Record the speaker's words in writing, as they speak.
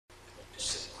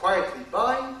quietly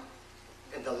by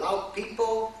and allow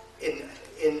people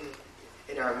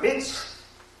in our midst.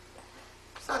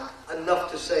 It's not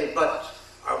enough to say, but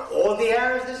are all the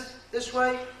Arabs this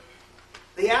way?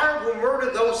 The Arab who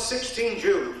murdered those 16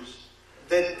 Jews,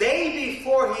 the day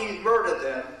before he murdered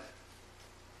them,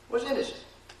 was innocent.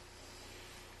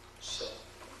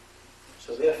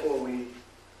 So therefore we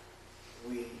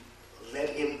let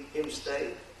him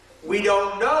stay. We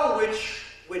don't know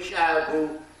which Arab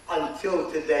who until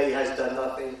today has done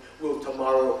nothing will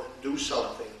tomorrow do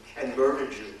something and murder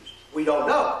Jews. We don't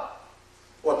know.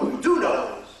 What we do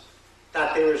know is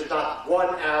that there is not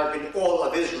one Arab in all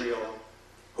of Israel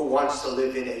who wants to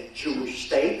live in a Jewish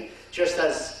state, just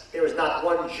as there is not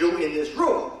one Jew in this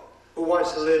room who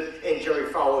wants to live in Jerry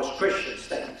Fowler's Christian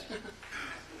state.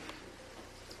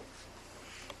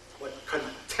 What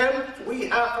contempt we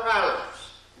have for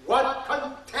Arabs. What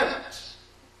contempt.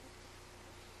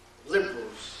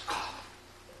 Liberals.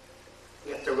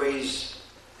 We have to raise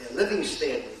their living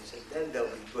standards, and then they'll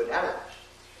be good Arabs.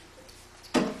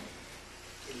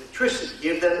 Electricity.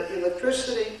 Give them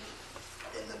electricity,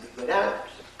 then they'll be good Arabs.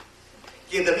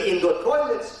 Give them indoor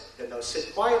toilets, then they'll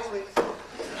sit quietly.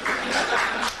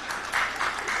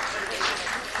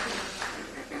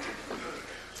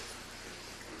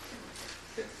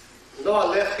 Lo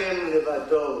alechem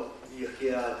levado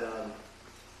yichya adam.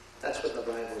 That's what the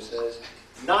Bible says.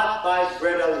 Not by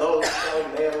bread alone shall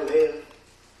man live.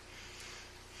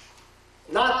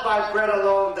 Not by bread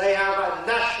alone. They have a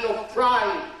national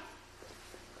pride.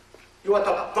 You want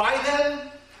to buy them?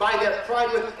 Buy their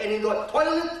pride with an indoor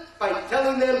toilet? By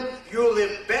telling them you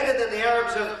live better than the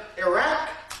Arabs of Iraq?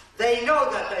 They know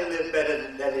that they live better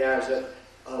than the Arabs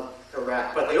of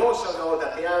Iraq. But they also know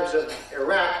that the Arabs of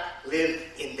Iraq live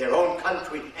in their own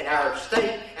country, an Arab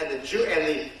state, and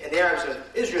the Arabs of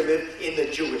Israel live in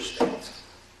the Jewish state.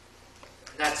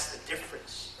 And that's the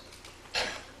difference.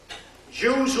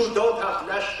 Jews who don't have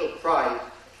national pride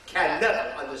can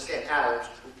never understand Arabs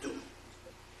who do.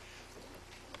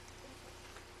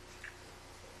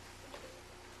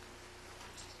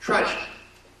 Tragedy.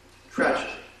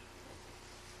 Tragedy.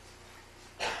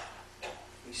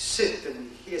 We sit and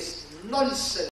we hear nonsense.